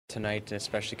tonight,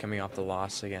 especially coming off the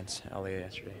loss against LA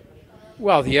yesterday?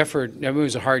 Well, the effort, it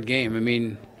was a hard game. I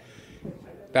mean,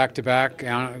 back-to-back,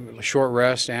 short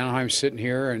rest, Anaheim's sitting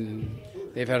here, and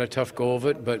they've had a tough go of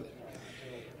it. But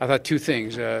I thought two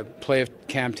things. Play of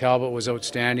Cam Talbot was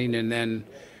outstanding, and then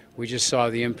we just saw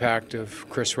the impact of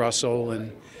Chris Russell,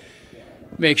 and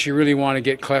makes you really want to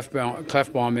get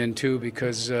Clefbaum in too,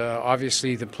 because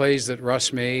obviously the plays that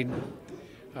Russ made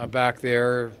back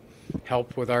there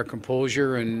helped with our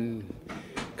composure and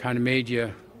kind of made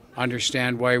you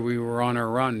understand why we were on our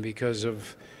run, because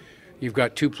of you've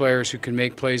got two players who can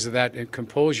make plays of that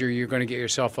composure, you're going to get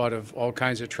yourself out of all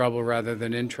kinds of trouble rather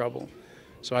than in trouble.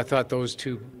 So I thought those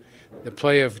two, the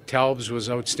play of Talbs was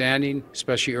outstanding,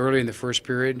 especially early in the first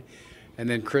period, and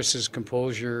then Chris's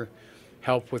composure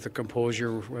helped with the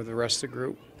composure with the rest of the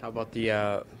group. How about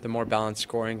the more balanced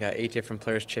scoring? 8 different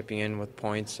players chipping in with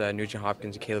points. Nugent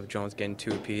Hopkins and Caleb Jones getting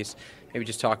 2 apiece. Maybe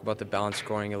just talk about the balanced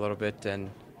scoring a little bit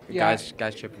and guys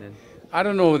chipping in. I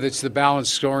don't know if it's the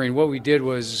balanced scoring. What we did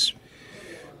was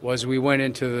we went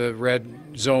into the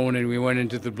red zone and we went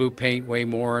into the blue paint way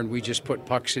more, and we just put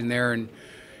pucks in there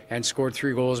and scored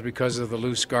 3 goals because of the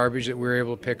loose garbage that we were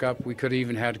able to pick up. We could have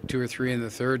even had 2 or 3 in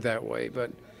the third that way, but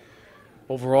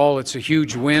overall it's a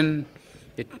huge win.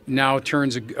 It now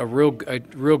turns a real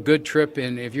good trip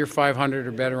in. If you're 500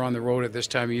 or better on the road at this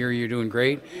time of year, you're doing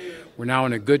great. We're now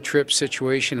in a good trip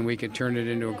situation, and we can turn it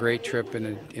into a great trip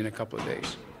in a couple of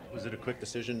days. Was it a quick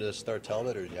decision to start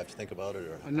Talbot, or did you have to think about it?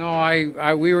 Or?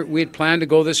 No, we had planned to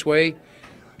go this way.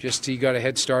 Just he got a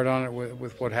head start on it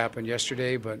with what happened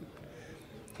yesterday, but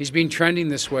he's been trending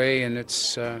this way, and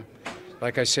it's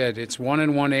like I said, it's 1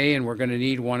 and 1A, and we're going to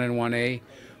need 1 and 1A.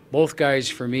 Both guys,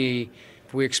 for me,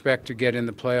 if we expect to get in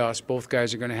the playoffs, both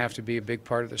guys are going to have to be a big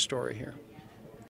part of the story here.